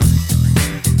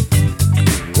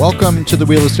Welcome to the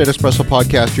Real Estate Espresso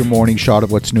Podcast, your morning shot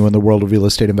of what's new in the world of real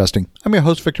estate investing. I'm your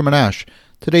host, Victor Menashe.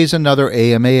 Today's another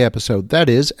AMA episode. That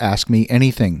is, Ask Me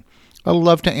Anything. I'd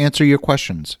love to answer your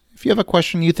questions. If you have a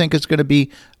question you think is going to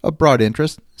be of broad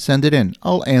interest, send it in.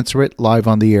 I'll answer it live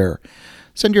on the air.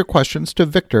 Send your questions to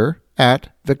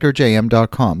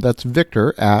victor@victorjm.com. That's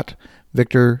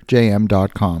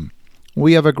victor@victorjm.com.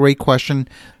 We have a great question.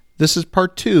 This is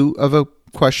part 2 of a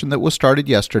question that was started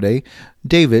yesterday.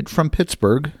 David from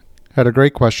Pittsburgh had a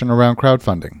great question around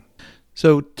crowdfunding.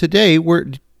 So today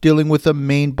we're dealing with the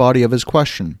main body of his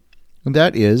question, and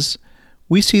that is,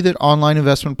 we see that online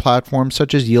investment platforms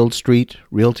such as YieldStreet,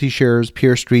 RealtyShares,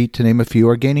 PeerStreet, to name a few,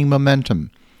 are gaining momentum.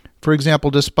 For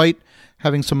example, despite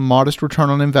having some modest return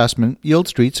on investment,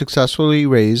 YieldStreet successfully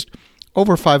raised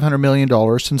over $500 million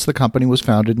since the company was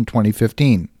founded in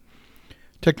 2015.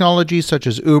 Technologies such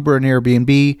as Uber and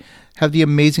Airbnb have the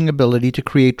amazing ability to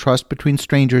create trust between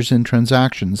strangers in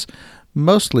transactions,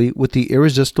 mostly with the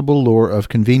irresistible lure of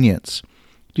convenience.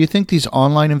 Do you think these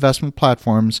online investment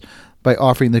platforms, by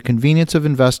offering the convenience of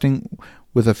investing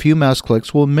with a few mouse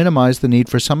clicks, will minimize the need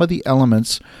for some of the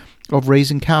elements of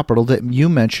raising capital that you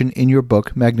mention in your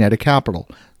book, Magnetic Capital,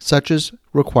 such as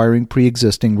requiring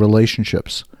pre-existing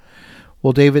relationships?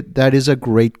 Well, David, that is a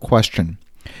great question.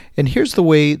 And here's the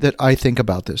way that I think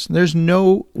about this. There's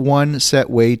no one set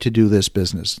way to do this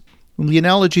business. The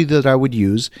analogy that I would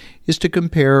use is to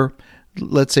compare,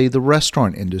 let's say, the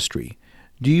restaurant industry.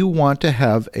 Do you want to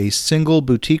have a single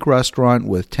boutique restaurant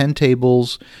with 10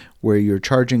 tables where you're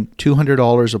charging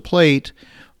 $200 a plate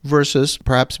versus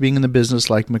perhaps being in the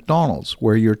business like McDonald's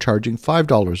where you're charging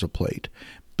 $5 a plate,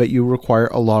 but you require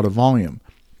a lot of volume?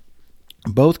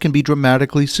 Both can be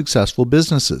dramatically successful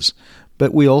businesses,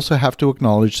 but we also have to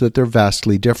acknowledge that they're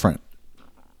vastly different.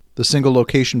 The single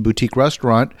location boutique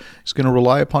restaurant is going to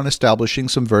rely upon establishing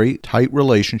some very tight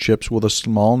relationships with a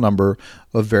small number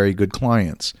of very good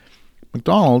clients.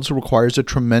 McDonald's requires a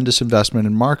tremendous investment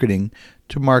in marketing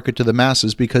to market to the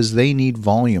masses because they need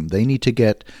volume. They need to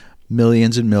get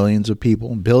millions and millions of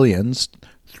people, billions,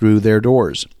 through their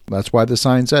doors. That's why the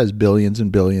sign says billions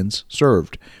and billions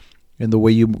served. And the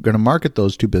way you're going to market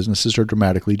those two businesses are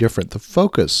dramatically different. The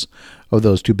focus of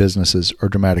those two businesses are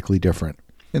dramatically different.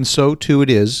 And so too it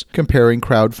is comparing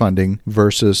crowdfunding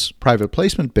versus private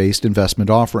placement-based investment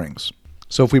offerings.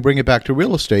 So if we bring it back to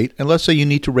real estate, and let's say you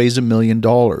need to raise $1 million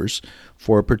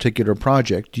for a particular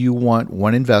project, do you want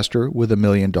one investor with $1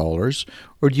 million, or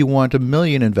do you want 1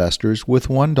 million investors with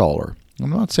 $1? I'm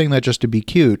not saying that just to be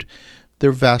cute.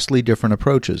 They're vastly different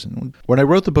approaches. And when I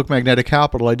wrote the book Magnetic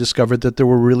Capital, I discovered that there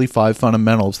were really 5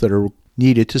 fundamentals that are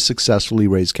needed to successfully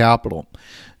raise capital.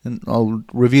 And I'll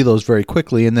review those very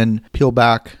quickly and then peel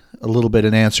back a little bit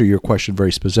and answer your question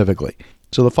very specifically.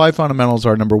 So the 5 fundamentals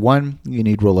are: number 1, you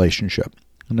need relationship.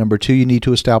 Number 2, you need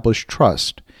to establish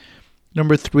trust.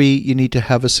 Number 3, you need to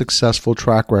have a successful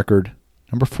track record.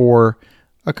 Number 4,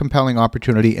 a compelling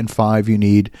opportunity. And 5, you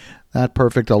need that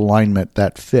perfect alignment,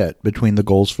 that fit between the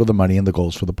goals for the money and the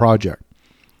goals for the project.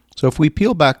 So if we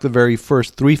peel back the very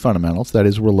first 3 fundamentals, that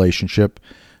is relationship,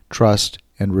 trust,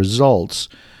 and results,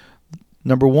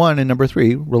 number 1 and number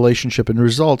 3, relationship and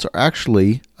results, are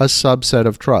actually a subset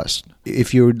of trust.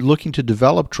 If you're looking to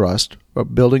develop trust,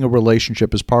 building a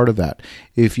relationship is part of that.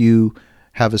 If you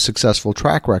have a successful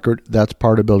track record, that's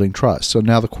part of building trust. So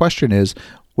now the question is,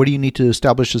 what do you need to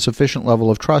establish a sufficient level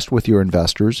of trust with your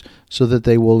investors so that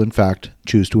they will, in fact,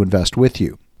 choose to invest with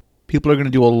you? People are going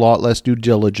to do a lot less due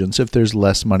diligence if there's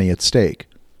less money at stake.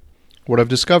 What I've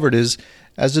discovered is,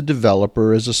 as a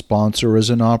developer, as a sponsor, as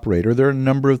an operator, there are a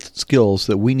number of skills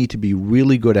that we need to be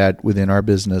really good at within our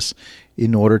business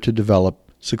in order to develop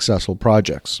successful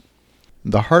projects.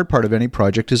 The hard part of any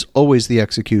project is always the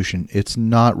execution. It's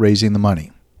not raising the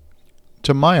money.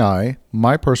 To my eye,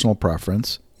 my personal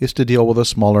preference is to deal with a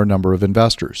smaller number of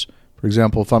investors. For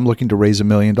example, if I'm looking to raise $1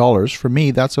 million, for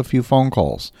me, that's a few phone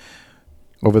calls.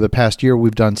 Over the past year,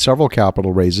 we've done several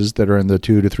capital raises that are in the $2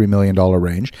 to $3 million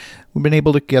range. We've been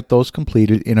able to get those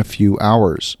completed in a few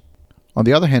hours. On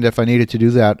the other hand, if I needed to do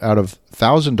that out of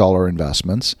 $1,000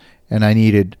 investments, and I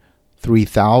needed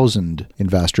 3,000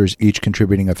 investors, each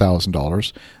contributing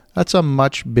 $1,000, that's a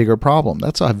much bigger problem.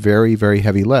 That's a very, very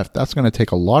heavy lift. That's going to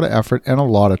take a lot of effort and a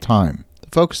lot of time. The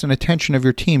focus and attention of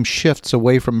your team shifts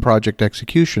away from project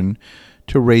execution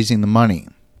to raising the money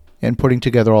and putting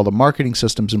together all the marketing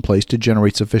systems in place to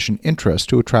generate sufficient interest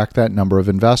to attract that number of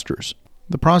investors.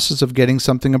 The process of getting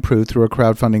something approved through a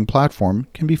crowdfunding platform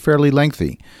can be fairly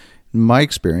lengthy. In my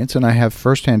experience, and I have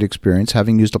firsthand experience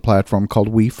having used a platform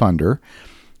called WeFunder,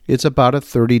 it's about a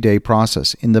 30-day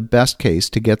process. In the best case,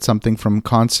 to get something from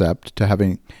concept to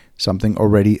having something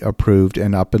already approved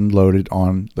and up and loaded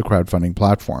on the crowdfunding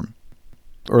platform.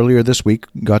 Earlier this week,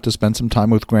 got to spend some time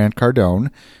with Grant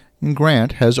Cardone, and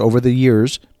Grant has over the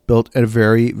years built a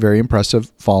very, very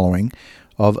impressive following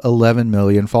of 11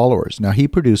 million followers. Now, he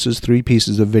produces 3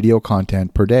 pieces of video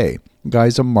content per day. The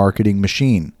guy's a marketing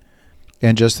machine.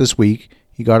 And just this week,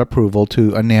 he got approval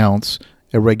to announce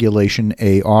a Regulation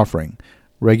A offering.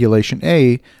 Regulation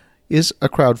A is a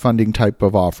crowdfunding type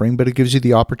of offering, but it gives you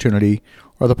the opportunity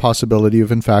or the possibility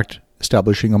of, in fact,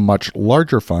 establishing a much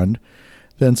larger fund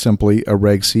than simply a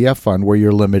Reg CF fund where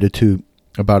you're limited to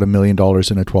about $1 million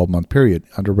in a 12-month period.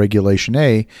 Under Regulation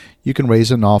A, you can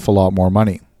raise an awful lot more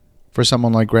money. For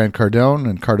someone like Grant Cardone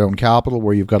and Cardone Capital,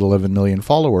 where you've got 11 million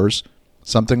followers,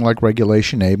 something like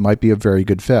Regulation A might be a very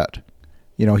good fit.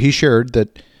 He shared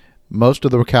that most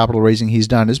of the capital raising he's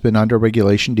done has been under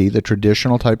Regulation D, the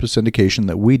traditional type of syndication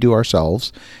that we do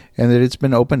ourselves, and that it's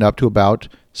been opened up to about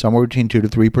somewhere between 2 to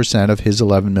 3% of his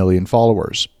 11 million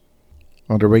followers.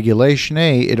 Under Regulation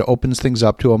A, it opens things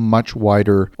up to a much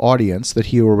wider audience that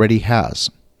he already has.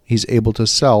 He's able to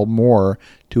sell more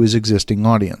to his existing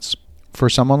audience. For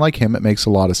someone like him, it makes a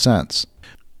lot of sense.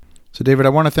 So, David, I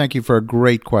want to thank you for a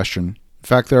great question. In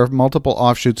fact, there are multiple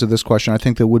offshoots of this question I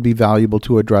think that would be valuable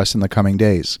to address in the coming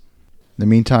days. In the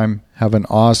meantime, have an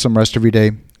awesome rest of your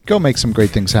day. Go make some great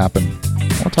things happen.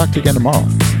 I'll talk to you again tomorrow.